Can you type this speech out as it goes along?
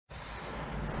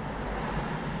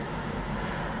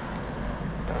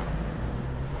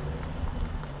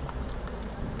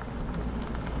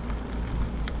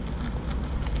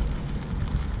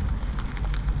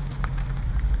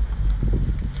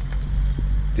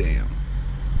damn.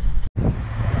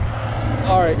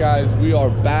 All right, guys, we are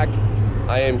back.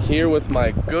 I am here with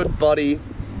my good buddy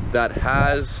that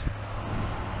has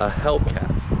a hellcat.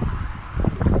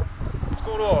 What's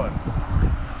going on?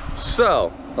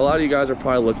 So, a lot of you guys are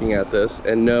probably looking at this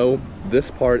and know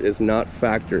this part is not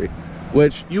factory,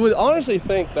 which you would honestly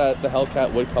think that the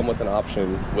hellcat would come with an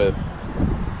option with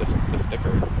the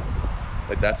sticker.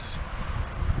 Like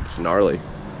it's gnarly.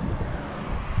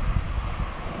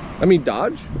 I mean,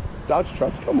 Dodge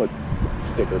trucks come with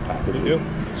sticker packages. They do.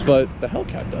 But the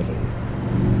hellcat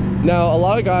doesn't. Now, a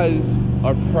lot of guys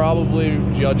are probably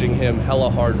judging him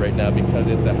hella hard right now because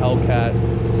it's a hellcat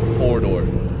 4-door.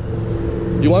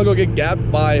 You want to go get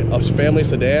gapped by a family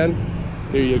sedan?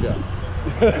 Here you go.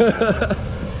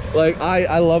 Like,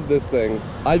 I love this thing.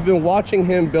 I've been watching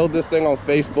him build this thing on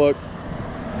Facebook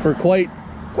for quite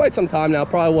some time now.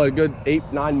 Probably what, a good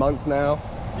 8-9 months now.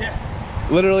 Yeah.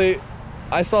 Literally,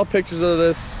 I saw pictures of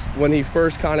this when he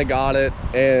first kind of got it,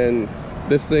 and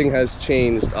this thing has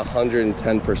changed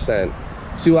 110%.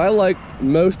 See, what I like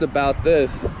most about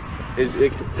this is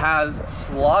it has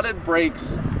slotted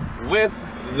brakes with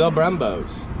the Brembos.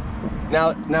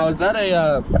 Now is that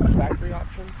a factory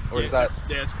option, or yeah, is that?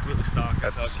 It's completely stock.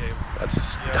 That's how it came. That's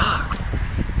stock,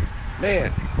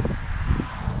 man.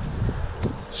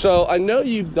 So I know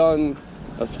you've done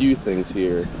a few things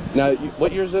here. Now,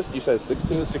 what year is this? You said 16?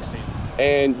 This is 16.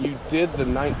 And you did the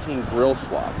 19 grill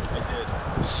swap.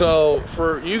 I did. So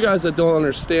for you guys that don't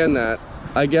understand that,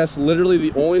 I guess literally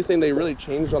the only thing they really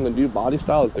changed on the new body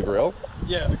style is the grill.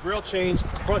 Yeah, the grill changed.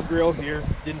 The front grill here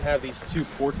didn't have these 2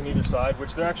 ports on either side,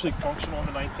 which they're actually functional on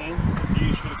the 19 to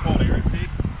use for the cold air intake,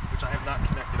 which I have not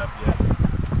connected up yet.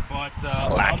 But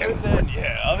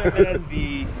other than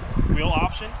the wheel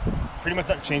option, pretty much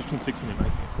nothing changed between 16 and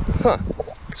 19. Huh.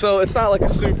 So it's not like a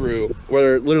Subaru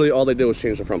where literally all they did was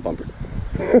change the front bumper.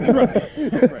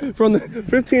 Right. From the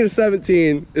 15 to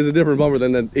 17 is a different bumper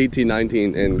than the 18,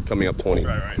 19, and coming up 20.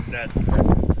 Right. That's exactly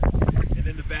it. And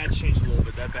then the badge changed a little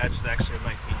bit. That badge is actually a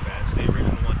 19 badge. The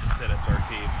original one just said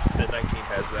SRT. The 19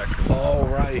 has the actual. Oh,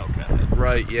 right. Hellcat.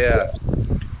 Right, yeah.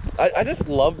 I just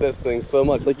love this thing so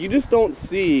much. Like, you just don't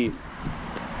see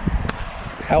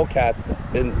Hellcats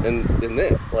in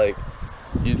this. Like,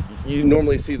 you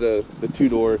normally see the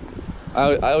 2-door.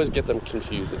 I always get them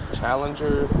confused.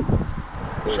 Challenger,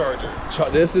 Charger.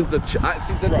 This is the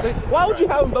why would you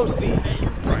have them both seats?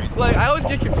 Right. Like, I always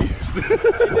get confused.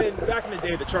 And then back in the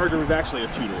day, the Charger was actually a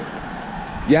 2-door.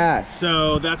 Yes.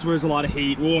 So that's where there's a lot of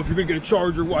hate. Well, if you're gonna get a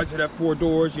Charger, why does it have 4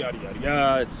 doors? Yada yada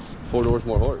yada. It's 4 doors,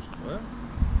 more horse.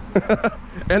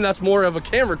 And that's more of a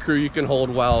camera crew you can hold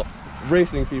while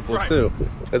racing people too.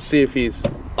 Let's see if he's.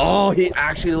 Oh, he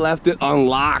actually left it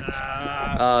unlocked.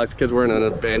 It's because we're in an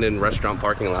abandoned restaurant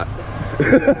parking lot.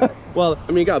 Well,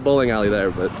 I mean, you got a bowling alley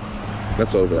there, but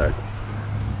that's over there.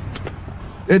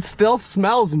 It still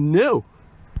smells new.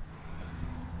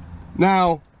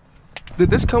 Now, did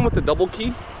this come with the double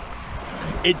key?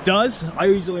 It does. I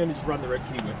usually only just run the red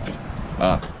key with it.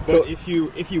 But so if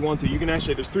you want to, you can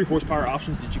actually, there's 3 horsepower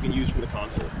options that you can use for the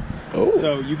console. Oh.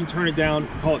 So you can turn it down,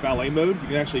 call it valet mode. You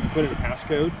can actually, if you put in a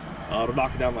passcode, it'll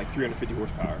knock it down like 350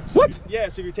 horsepower. So what? Yeah,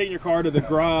 so if you're taking your car to the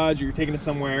garage or you're taking it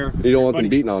somewhere. You don't want them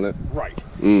beating on it. Right.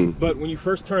 Mm. But when you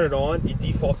first turn it on, it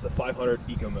defaults to 500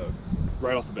 eco mode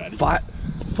right off the bat.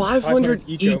 500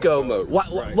 eco mode.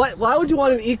 Why would you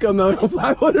want an eco mode on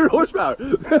 500 horsepower? So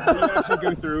you actually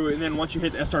go through, and then once you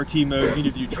hit the SRT mode, you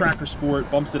need to do track or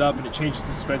sport, bumps it up, and it changes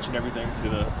the suspension, everything to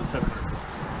the 700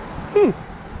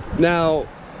 bucks. Now,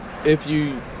 if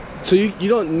you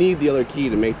don't need the other key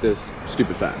to make this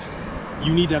stupid fast.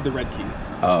 You need to have the red key.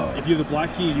 Oh. If you have the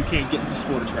black key, you can't get into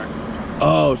sport or track mode.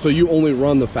 Oh, so you only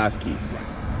run the fast key.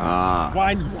 Right. Ah.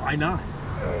 Why not?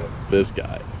 This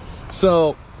guy.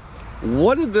 So,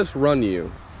 what did this run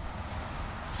you?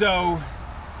 So,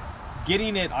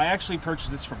 getting it, I actually purchased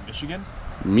this from Michigan.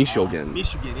 Michigan,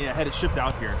 yeah, I had it shipped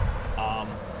out here.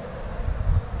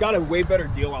 Got a way better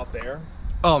deal out there.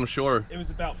 Oh, I'm sure. It was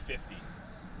about 50.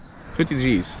 50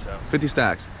 G's, So. 50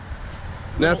 stacks.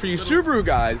 Now for you Subaru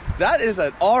guys, that is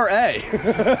an RA.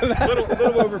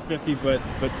 little over 50, but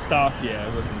stock, yeah,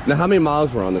 it wasn't. Now how many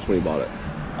miles were on this when you bought it?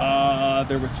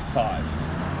 There was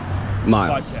 5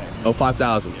 miles. 5K. Oh,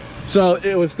 5,000. Yeah. So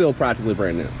it was still practically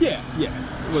brand new. Yeah.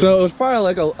 So it was probably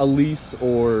like a lease,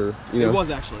 or It was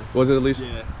actually. Was it a lease?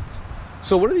 Yeah.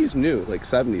 So what are these new? Like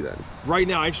 70 then? Right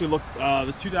now, I actually looked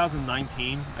the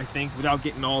 2019, I think, without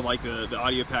getting all like the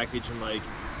audio package and like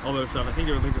all those stuff. I think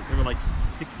they were like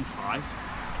 65.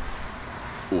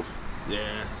 Oof.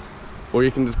 Yeah. Or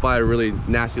you can just buy a really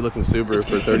nasty looking Subaru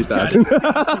for 30,000. You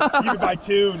can buy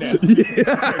 2 nasty. Yeah.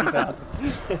 30,000.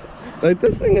 Like,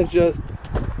 this thing is just,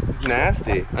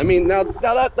 nasty. I mean, now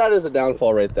that is a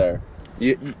downfall right there.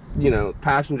 You know,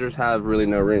 passengers have really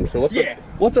no room. So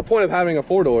what's the point of having a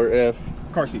 4-door if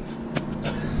car seats?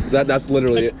 That's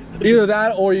literally it. Either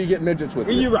that or you get midgets with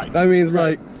it. You're right. I mean, it's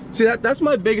like, see, that's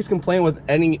my biggest complaint with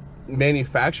any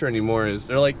manufacturer anymore is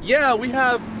they're like, yeah, we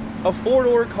have a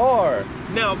 4-door car.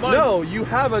 Now, no, you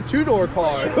have a 2-door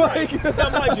car. Right. Now,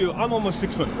 mind you, I'm almost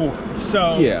 6'4",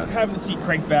 so having the seat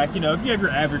cranked back, you know, if you have your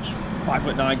average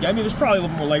 5'9", I mean, there's probably a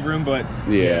little more leg room, but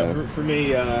for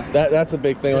me, that's a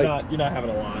big thing. You're like, not having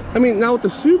a lot. I mean, now with the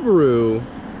Subaru,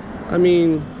 I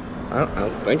mean, I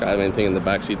don't think I have anything in the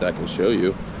back seat that I can show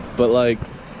you, but like,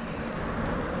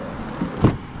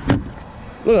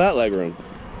 look at that leg room.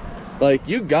 Like,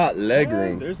 you got leg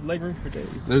room. There's leg room for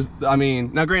days. I mean,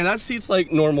 now granted, that seat's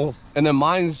like normal, and then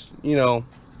mine's, you know,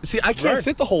 see, I can't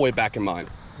sit the whole way back in mine.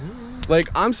 Like,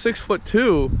 I'm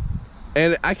 6'2",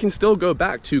 and I can still go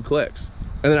back 2 clicks,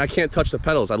 and then I can't touch the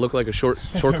pedals. I look like a short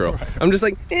girl. I'm just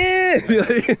like,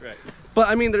 eh. But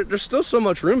I mean, there's still so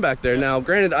much room back there. Now,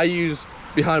 granted, I use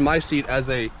behind my seat as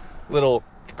a little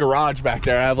garage back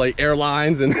there. I have like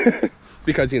airlines and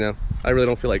because, you know, I really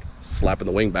don't feel like slapping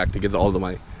the wing back to get all of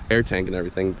my air tank and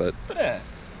everything, but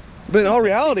in all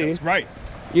reality,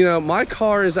 you know, my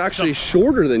car is actually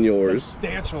shorter than yours.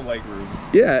 Substantial leg room.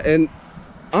 Yeah, and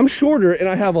I'm shorter and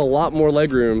I have a lot more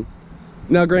leg room.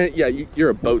 Now, granted, yeah,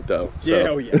 you're a boat though.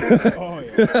 So. Yeah, oh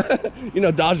yeah. You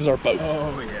know, Dodges are boats.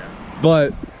 Oh yeah.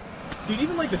 But dude,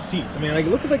 even like the seats. I mean, like,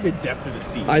 look at like the depth of the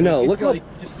seat. I know. It's look like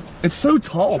how just it's so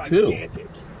tall gigantic. too.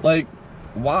 Like,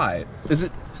 why is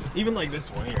it? Even like this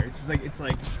one here, it's like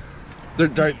just, they're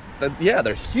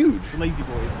huge. it's lazy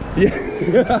boys.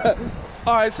 Yeah.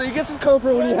 All right, so you get some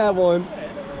comfort when you have one.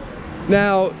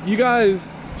 Now, you guys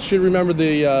should remember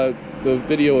the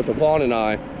video with Yvonne and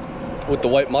I with the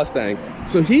white Mustang.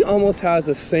 So he almost has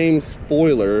the same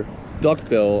spoiler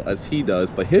duckbill as he does,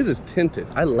 but his is tinted.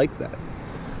 I like that.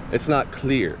 It's not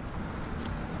clear.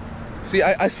 See,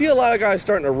 I see a lot of guys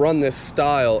starting to run this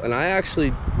style, and I actually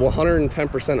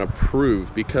 110%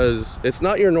 approve, because it's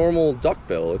not your normal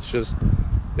duckbill. It's just,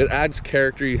 it adds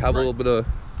character. You have a little bit of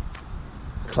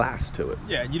class to it.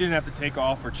 Yeah, you didn't have to take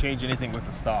off or change anything with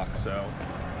the stock, so.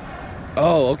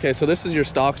 Oh, okay, so this is your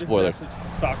stock spoiler. This is the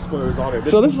stock spoilers on it.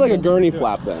 So this is like a gurney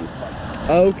flap then? Right.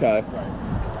 Oh, okay.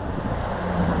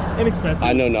 Right. It's inexpensive.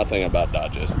 I know nothing about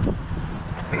Dodges.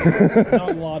 Not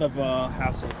a lot of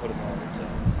hassle to put them on, so.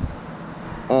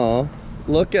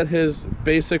 Look at his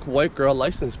basic white girl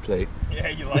license plate. Yeah,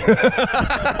 you like it?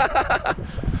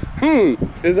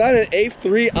 Is that an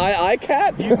H3II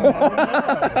cat?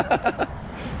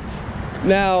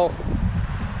 Now,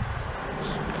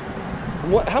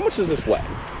 how much does this weigh?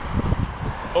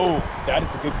 Oh, that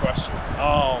is a good question.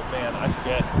 Oh man, I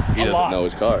forget. He doesn't know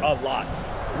his car. A lot.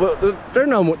 Well, they're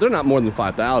not more than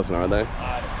 5,000, are they?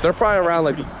 They're probably around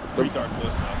like pretty darn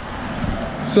close now.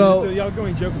 So y'all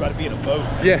going joke about it being a boat.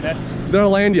 Yeah, they're a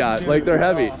land yacht, like they're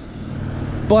heavy.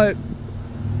 But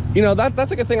you know, that's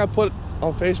like a thing I put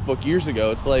on Facebook years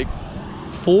ago. It's like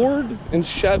Ford and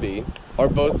Chevy are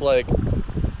both like,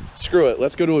 screw it,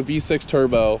 let's go to a V6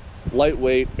 turbo,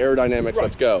 lightweight, aerodynamics,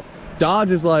 let's go.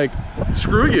 Dodge is like,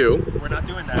 screw you, we're not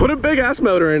doing that. Put a big ass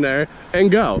motor in there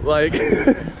and go. Like,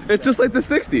 it's just like the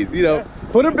 60s, you know,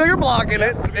 put a bigger block in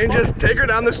it and just take her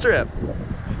down the strip.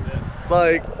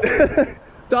 Like,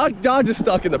 Dodge is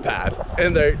stuck in the past,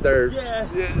 and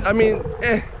I mean,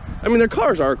 their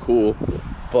cars are cool,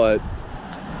 but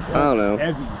I don't know.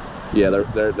 Heavy. Yeah,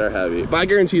 they're heavy. But I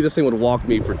guarantee this thing would walk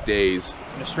me for days.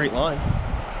 In a straight line.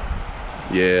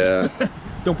 Yeah.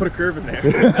 Don't put a curve in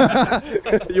there.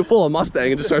 You pull a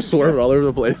Mustang and just start swerving all over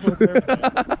the place.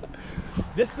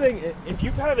 This thing, if you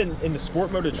have it in the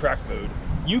sport mode or track mode,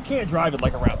 you can't drive it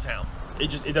like around town.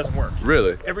 It doesn't work.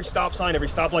 Really? Every stop sign, every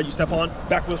stoplight you step on,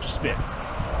 back wheels just spin.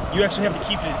 You actually have to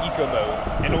keep it in eco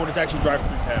mode in order to actually drive it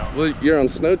through town. Well, you're on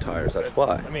snow tires, that's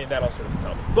why. I mean, that also doesn't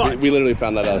help. But we literally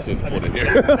found that out as soon as we pulled in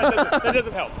here. that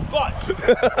doesn't help. But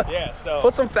yeah, so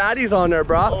put some fatties on there,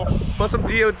 bro. Oh. Put some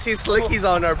DOT slickies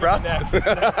on there, bro.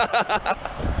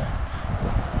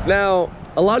 Now,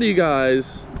 a lot of you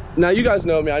guys, you guys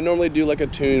know me. I normally do like a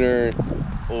tuner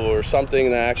or something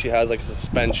that actually has like a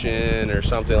suspension or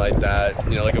something like that.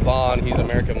 You know, like Yvonne, he's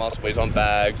American Muscle, but he's on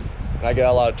bags. And I get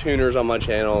a lot of tuners on my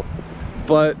channel.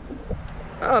 But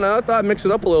I don't know, I thought I'd mix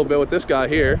it up a little bit with this guy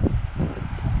here.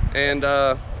 And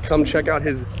come check out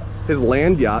his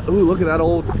land yacht. Ooh, look at that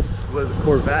old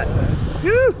Corvette.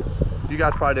 Whew. You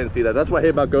guys probably didn't see that. That's what I hate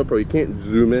about GoPro, you can't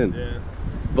zoom in. Yeah.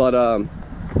 But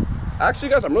actually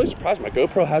guys, I'm really surprised my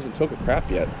GoPro hasn't took a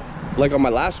crap yet. Like on my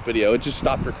last video, it just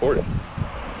stopped recording.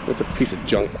 It's a piece of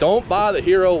junk. Don't buy the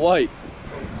Hero White.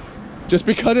 Just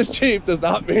because it's cheap does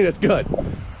not mean it's good.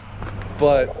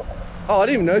 But, oh, I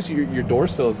didn't even notice your door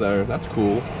sills there. That's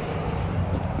cool.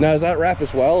 Now, is that wrap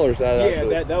as well, or is that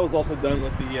actually... Yeah, that was also done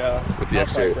with the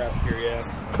exterior wrap here, yeah.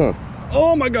 Huh.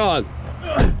 Oh my God!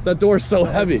 That door's so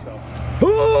heavy. So.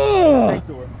 Oh!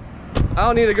 Door. I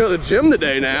don't need to go to the gym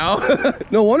today now.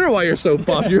 No wonder why you're so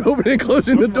buff. You're opening and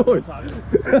closing the doors.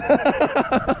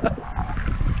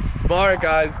 But all right,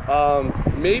 guys.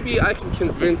 Maybe I can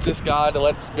convince this guy to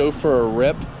let's go for a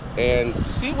rip and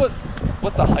see what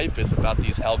the hype is about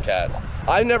these Hellcats.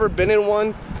 I've never been in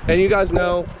one, and you guys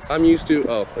know I'm used to.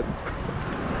 Oh.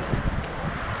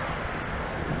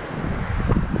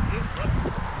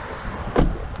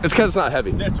 It's because it's not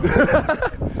heavy. That's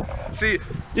right. See,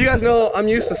 you guys know I'm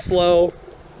used to slow,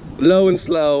 low and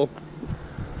slow.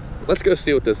 Let's go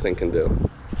see what this thing can do.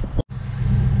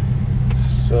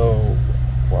 So,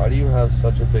 why do you have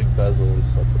such a big bezel and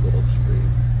such a little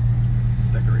screen? It's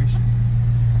decoration.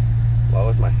 Why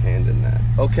was my hand in that?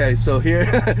 Okay, so here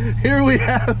we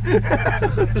have.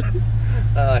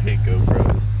 I hate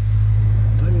GoPros.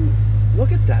 I mean,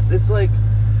 look at that. It's like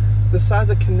the size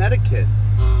of Connecticut.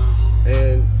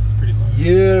 And it's pretty low.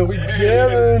 Yeah, we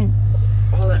jamming.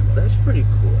 Oh, that's pretty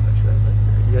cool actually. I like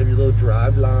that. You have your little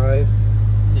drive line.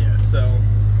 Yeah, so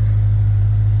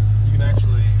you can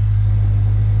actually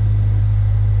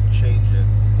change it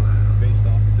based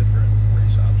off of different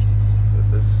race options.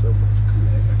 There's so much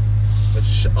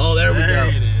glare. Oh, there we go.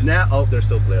 It is. Now, oh, there's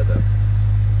still glare though.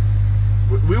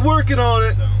 We're working on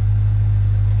it. So,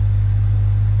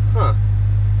 huh?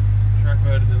 Track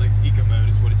mode and then like eco mode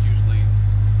is what it's usually.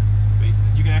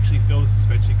 You can actually feel the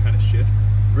suspension kind of shift.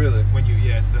 Really? When you,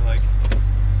 yeah, so like...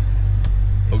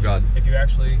 Oh God. If you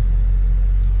actually...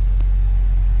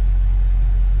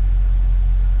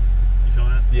 You feel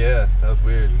that? Yeah, that was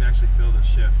weird. You can actually feel the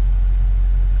shift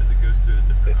as it goes through the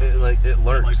different... It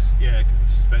lurks. Like, yeah, because the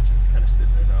suspension's kind of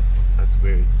stiffening up. That's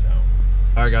weird. So...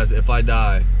 Alright guys, if I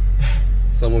die,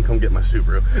 someone come get my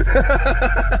Subaru.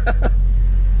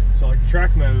 So like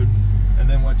track mode, and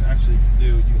then what you actually can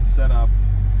do, you can set up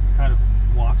kind of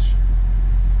watch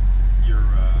your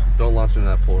don't launch into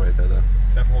that pole right there though.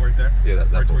 that pole right there? Yeah,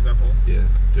 that right pole. towards that pole? Yeah,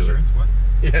 do Insurance, it. What?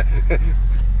 Yeah.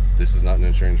 This is not an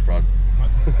insurance fraud. What?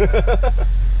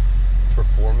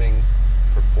 Performance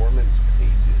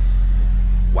pages.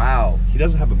 Wow, he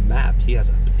doesn't have a map, he has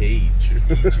a page.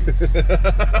 Pages.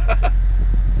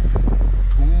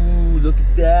 Ooh, look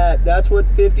at that. That's what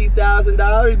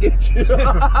 $50,000 gets you.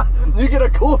 You get a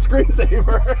cool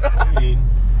screensaver. Waiting.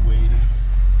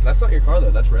 That's not your car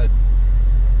though, that's red.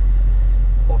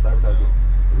 False advertisement.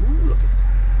 Ooh, look at that.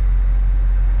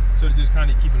 So to just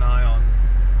kind of keep an eye on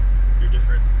your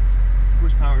different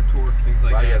horsepower, torque, things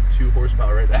like wow, that. you have 2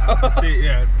 horsepower right now. See,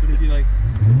 yeah, but if you like...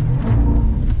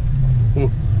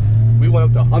 We went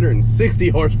up to 160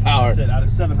 horsepower. That's it, out of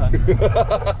 700.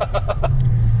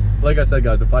 Like I said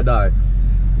guys, if I die,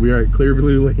 we are at Clear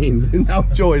Blue Lanes in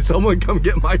Mount Joy. someone come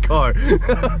get my car.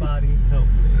 Somebody help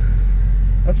me.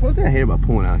 That's one thing I hate about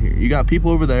pulling out here. You got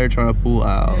people over there trying to pull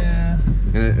out. Yeah.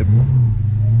 And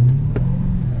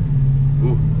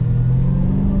ooh.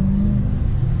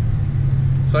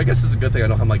 So I guess it's a good thing I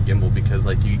don't have my gimbal because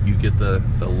like you get the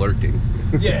lurking.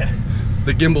 Yeah.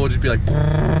 The gimbal would just be like.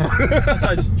 That's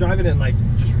why just driving in like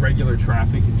just regular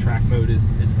traffic and track mode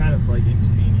it's kind of like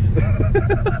inconvenient.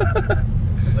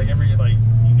 It's like you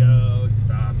go, you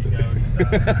stop, you go, you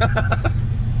stop.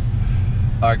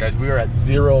 All right, guys, we are at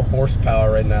 0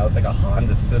 horsepower right now. It's like a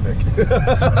Honda Civic.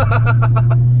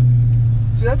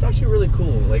 See, that's actually really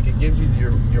cool. Like, it gives you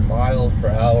your miles per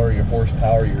hour, your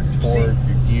horsepower, your torque,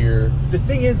 your gear. The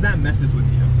thing is, that messes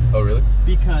with you. Oh, really?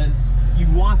 Because you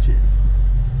watch it,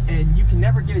 and you can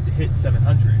never get it to hit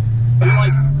 700. You're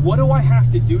like, what do I have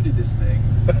to do to this thing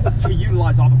to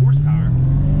utilize all the horsepower?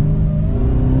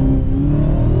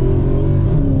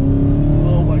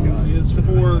 Oh my God. See, it's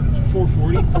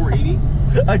 440, 480.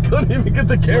 I couldn't even get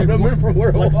the camera to move from where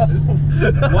it was.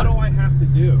 What do I have to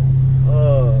do?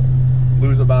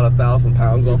 Lose about 1,000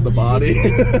 pounds off the body.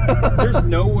 There's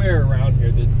nowhere around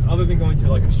here that's, other than going to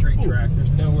like a straight track, there's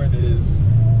nowhere that is.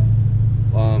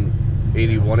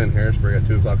 81 in Harrisburg at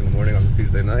 2 o'clock in the morning on a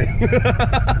Tuesday night. What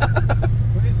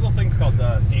are these little things called?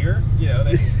 Deer? You know,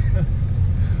 they...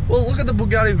 Well, look at the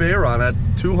Bugatti Veyron at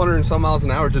 200 and some miles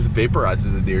an hour, just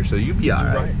vaporizes the deer, so you'd be all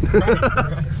right.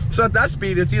 Right. So at that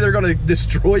speed, it's either going to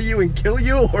destroy you and kill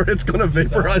you, or it's going to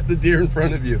vaporize the deer in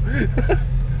front of you.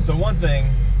 So one thing,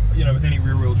 you know, with any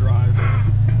rear-wheel drive,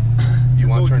 you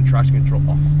want to turn traction control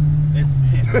off.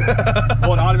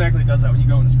 Well, it automatically does that when you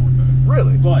go into sport mode.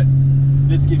 Really? But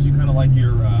this gives you kind of like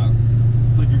your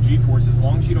G-force. As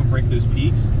long as you don't break those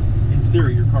peaks, in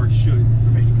theory, your car should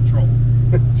remain in control.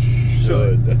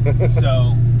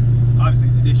 So obviously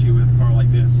it's an issue with a car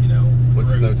like this, you know, with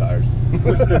snow tires.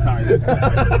 With snow tires,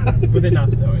 with it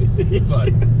not snowing. But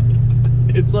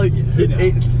it's like, you know,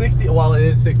 it's 60. While it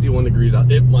is 61 degrees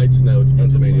out, it might snow. It's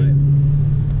Pennsylvania.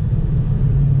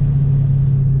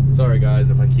 Sorry guys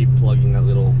if I keep plugging that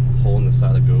little hole in the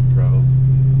side of the GoPro.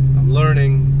 I'm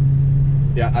learning.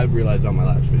 Yeah, I realized on my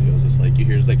last video, it's just like you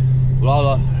hear it's like la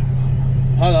la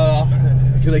la la.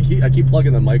 Because I keep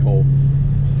plugging the mic hole.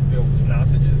 The old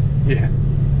sausages. Yeah.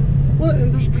 Well,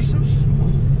 and they're so small.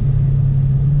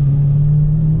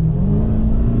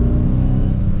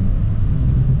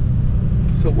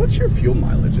 So what's your fuel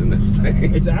mileage in this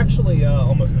thing? It's actually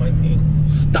almost 19.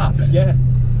 Stop it. Yeah.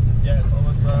 Yeah, it's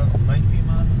almost 19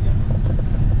 miles. Yeah.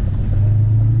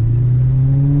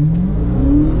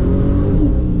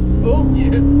 Oh, you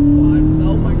hit 5.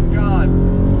 Oh my god.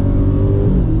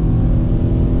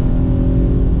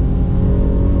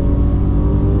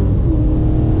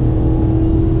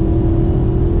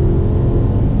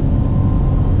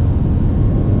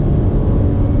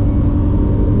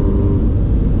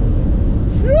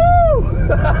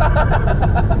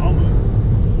 Almost.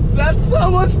 That's so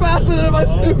much faster than my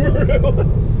Subaru.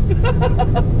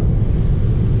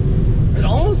 It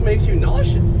almost makes you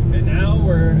nauseous. And now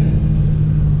we're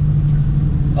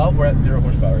at 0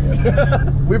 horsepower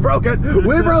yet. We broke it.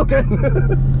 We broke it.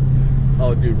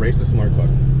 Oh, dude, race a smart car.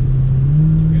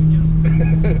 You're gonna get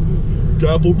them.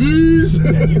 Applebee's.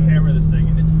 Yeah, you hammer this thing,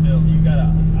 and it's still, you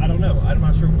gotta, I don't know. I'm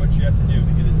not sure what you have to do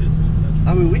to get it to its full potential.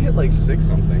 I mean, we hit like 6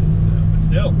 something. Yeah, but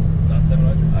still, it's not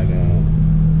 700. I know.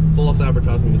 False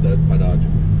advertisement with my Dodge.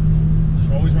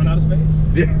 Just always run out of space.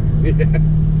 Yeah. Yeah.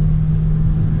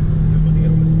 Able to get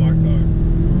on the smart car.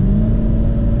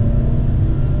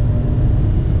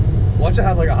 Watch it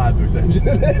have like a high boost engine.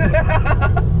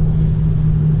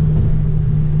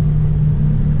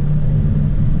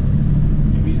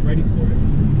 Maybe he's ready for it.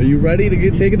 Are you ready to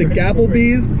get taken to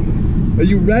Applebee's? Are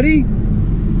you ready?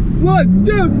 1,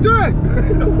 2, 3.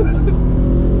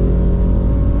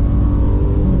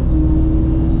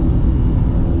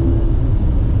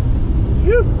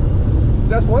 Phew. So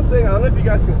that's one thing. I don't know if you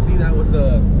guys can see that with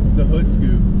the hood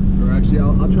scoop. Or actually,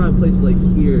 I'll try and place it like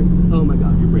here. Oh my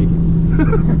God, you're braking.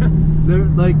 They're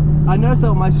like, I noticed that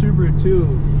with my Subaru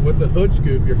too. With the hood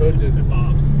scoop, your hood just It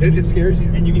bobs. it scares you.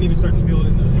 And you can even start to feel it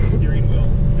in the steering wheel.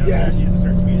 Now, Yes. As you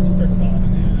start speeding, it just starts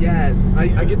bobbing. Yeah. Yes,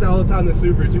 I get that all the time in the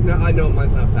Subaru too. Now I know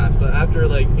mine's not fast, but after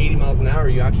like 80 miles an hour,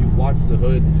 you actually watch the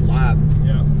hood flap.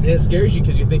 Yeah. And it scares you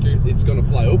because you think it's gonna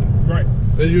fly open. Right.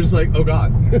 And you're just like, oh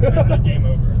God. It's like game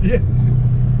over. Yeah.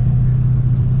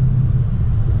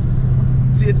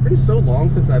 See, it's been so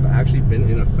long since I've actually been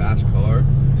in a fast car.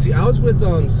 See, I was with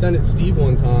Senate Steve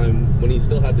one time when he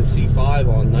still had the C5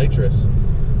 on nitrous,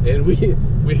 and we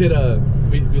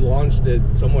launched it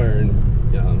somewhere in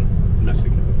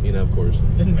Mexico, you know, of course.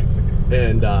 In Mexico.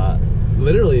 And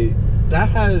literally,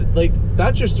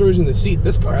 that just throws you in the seat.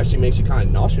 This car actually makes you kind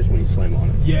of nauseous when you slam on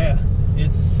it. Yeah.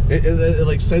 It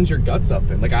like sends your guts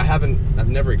up in. Like I've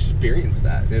never experienced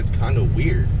that. And it's kind of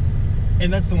weird.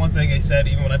 And that's the one thing I said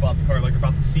even when I bought the car, like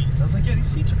about the seats. I was like, yeah, these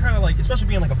seats are kind of like, especially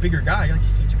being like a bigger guy, like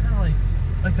these seats are kind of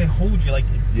like they hold you like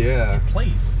in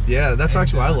place. Yeah, that's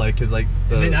actually what I like, cause like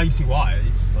and then now you see why.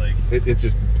 It's just like it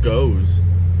just goes.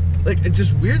 Like it's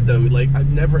just weird though. Like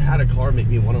I've never had a car make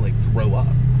me want to like throw up.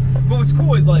 But what's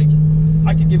cool is like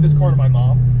I could give this car to my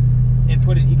mom and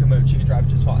put it in eco mode, she could drive it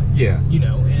just fine. Yeah. You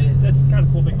know, and that's the kind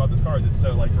of cool thing about this car is it's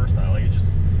so like versatile. Like it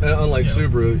just and unlike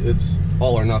Subaru, it's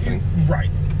all or nothing.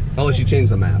 Right. Unless you change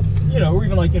the map. You know, or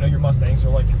even like, you know, your Mustangs or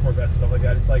like your Corvettes and stuff like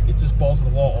that. It's like, it's just balls to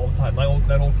the wall all the time. That old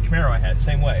Camaro I had,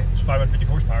 same way. It's 550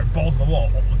 horsepower, balls to the wall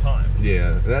all the time.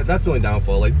 Yeah, that's the only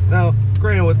downfall. Like, now,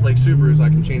 granted with like Subarus, I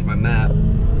can change my map.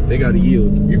 They gotta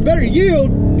yield. You better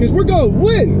yield, because we're gonna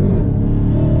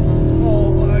win!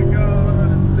 Oh my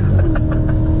God.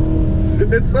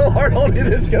 It's so hard holding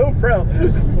this GoPro.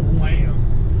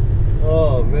 Slams.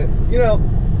 Oh man. You know,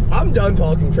 I'm done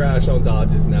talking trash on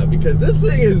Dodges now because this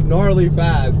thing is gnarly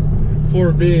fast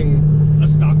for being a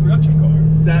stock production car.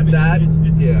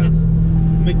 It's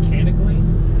mechanically,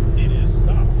 it is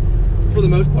stock. For the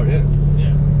most part, yeah.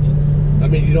 Yeah, I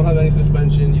mean, you don't have any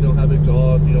suspension, you don't have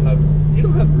exhaust, you don't have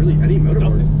really any motor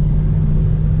work.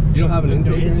 You don't have an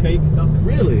intake? No intake, nothing.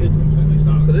 Really? It's completely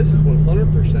stock. So this is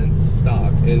 100%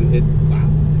 stock, and wow.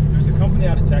 There's a company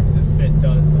out of Texas that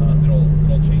does, it'll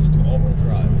change it to all-wheel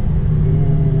drive.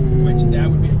 Which that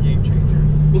would be a game changer.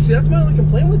 Well, see, that's my only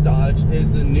complaint with Dodge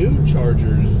is the new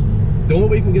Chargers. The only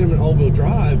way you can get them in all-wheel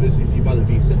drive is if you buy the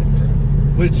V6.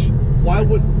 Right. Which, why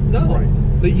would no? Right.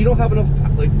 Like, you don't have enough.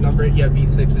 Like, not great. Yeah,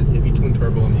 V6s. If you twin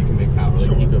turbo them, you can make power like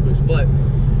EcoBoost. But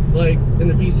like in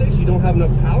the V6, you don't have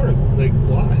enough power to like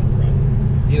fly.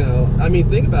 Right. You know, I mean,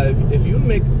 think about it. If you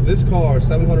make this car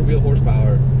 700 wheel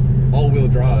horsepower, all-wheel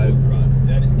drive,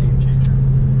 that is a game changer.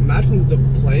 Imagine the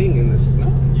playing in the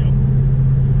snow. Yep.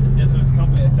 Yeah, so it's a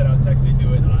company that set out in Texas, they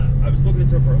do it. I was looking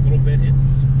into it for a little bit.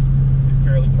 It's a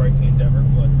fairly pricey endeavor,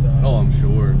 but oh, I'm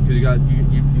sure, because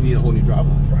you need a whole new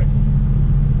driveline. Right.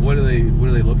 What are they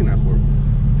looking at for?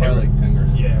 Probably like 10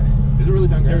 grand. Yeah. Is it really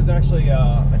 10 grand? There's actually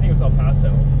I think it was El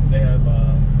Paso. They have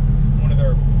one of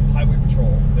their highway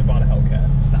patrol. They bought a Hellcat.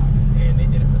 Stop. And they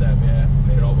did it for them. Yeah.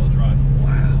 Made it all-wheel drive.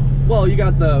 Wow. Well, you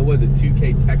got the, what is it,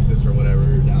 2K Texas or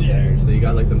whatever down there. So you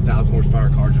got like them 1,000 horsepower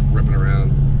cars just ripping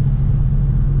around.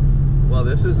 Well,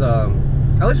 this is, at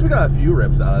least we got a few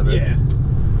rips out of it. Yeah.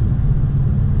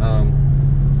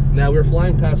 Now we're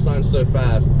flying past signs so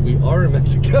fast, we are in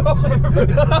Mexico.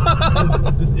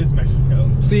 This is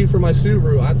Mexico. See, for my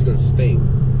Subaru, I have to go to Spain.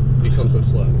 It comes so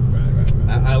slow. Right.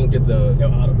 I don't get the... No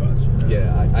autobots.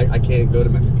 Yeah, I can't go to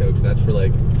Mexico because that's for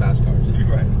like fast cars.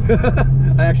 Right.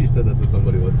 I actually said that to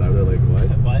somebody one time. They're like, what?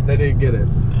 What? They didn't get it.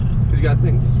 Because you got to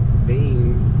think,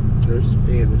 Spain, they're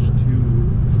Spanish too,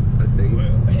 I think.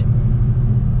 Well,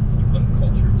 you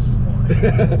uncultured swine.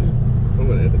 I'm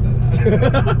going to edit that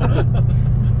out.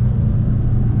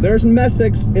 There's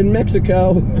Messics in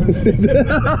Mexico.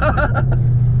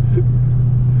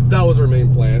 That was our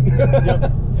main plan.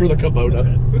 Yep. For the Kubota.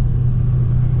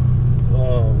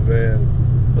 Oh man,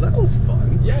 well that was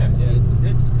fun. Yeah. It's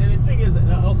and the thing is,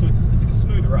 also it's like a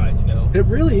smooth ride, you know. It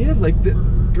really is. Like,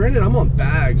 granted, I'm on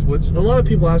bags, which a lot of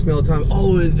people ask me all the time.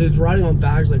 Oh, is riding on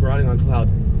bags like riding on cloud?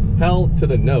 Hell to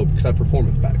the no, because I have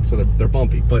performance bags, so they're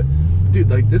bumpy. But dude,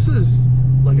 like this is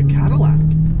like a Cadillac.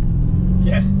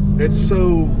 Yeah. It's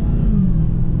so.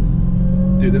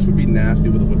 Dude, this would be nasty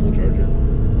with a Whipple charger.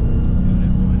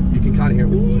 You can kind of hear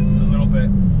it. A little bit.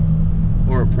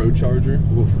 Or a Pro charger.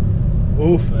 Oof.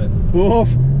 Oof. But, Oof.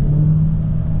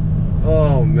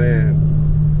 Oh man.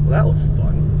 Well, that was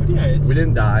fun. but yeah, it's... We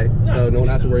didn't die, so no one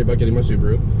has to worry about getting my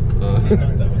Subaru.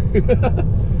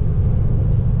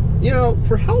 You know,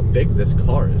 for how big this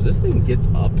car is, this thing gets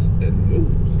up and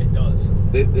moves. It does.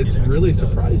 It's really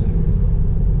surprising.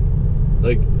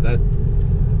 Like that.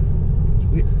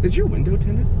 Is your window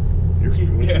tinted?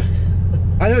 Yeah.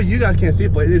 I know you guys can't see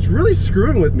it, but it's really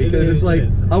screwing with me because it's like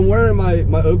I'm wearing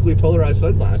my Oakley polarized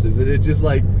sunglasses, and it's just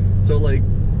like so like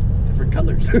different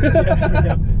colors.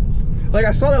 Yeah. Like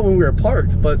I saw that when we were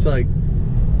parked, but it's like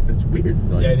it's weird.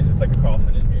 Like, Yeah, it is. It's like a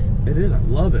coffin in here. It is. I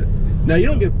love it. Now you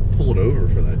don't get pulled over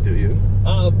for that, do you?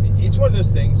 It's one of those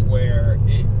things where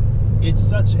it's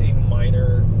such a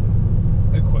minor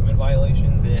equipment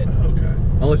violation that Okay.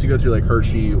 Unless you go through like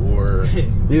Hershey or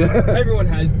everyone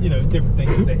has, you know, different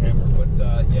things that they hammer, but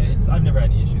yeah, I've never had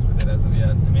any issues with it as of yet.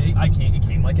 I mean, it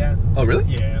came like that. Oh really?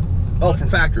 Yeah. Oh, from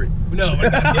factory. No,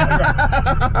 but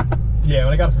right. Yeah,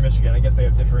 when I got it from Michigan, I guess they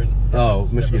have different. Oh,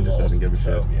 Michigan just laws, doesn't give a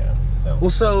shit. So, yeah. So.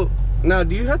 Well, so now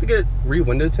do you have to get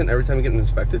re-window tint every time you get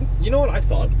inspected? You know what? I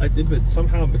thought I did, but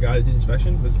somehow the guy that did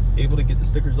inspection was able to get the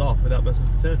stickers off without messing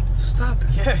with the tint. Stop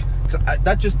it. Yeah.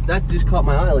 That just caught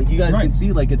my eye. Like you guys can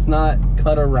see, like it's not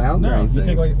cut around. No, or anything. you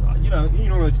take like you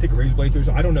normally just take a razor blade through.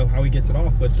 So I don't know how he gets it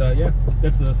off, but yeah,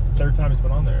 that's the third time it's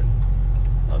been on there. And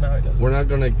I don't know how he does it. We're not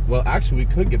gonna. Well, actually,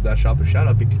 we could give that shop a shout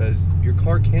out because your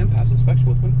car can pass inspection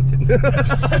with window tint.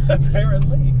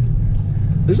 Apparently.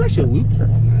 There's actually a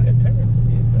loophole on that.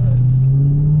 Apparently it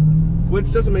does.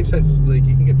 Which doesn't make sense. Like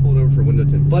you can get pulled over for window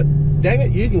tint, but dang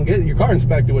it, you can get your car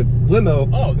inspected with limo.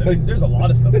 Oh, I mean, there's a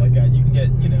lot of stuff like that. You can get,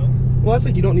 you know. Well, that's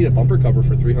like you don't need a bumper cover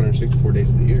for 364 days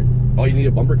of the year. All you need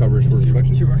a bumper cover is for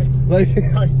inspection. You're right. Like,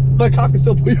 but cop can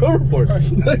still pull you over for it.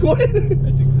 Right. Like what?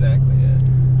 That's exactly it.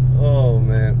 Oh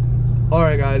man. All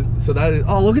right, guys. So that is.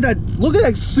 Oh, look at that! Look at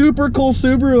that super cool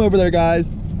Subaru over there, guys.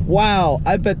 Wow.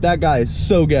 I bet that guy is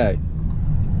so gay.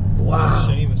 Wow.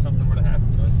 Shame if something were to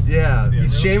happen. But Yeah. It'd be a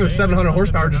It's real shame if shame 700 if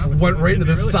horsepower something just happened. went right into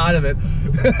the It'd be really side of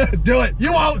it. Do it.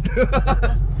 You won't.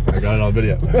 I got it on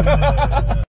video.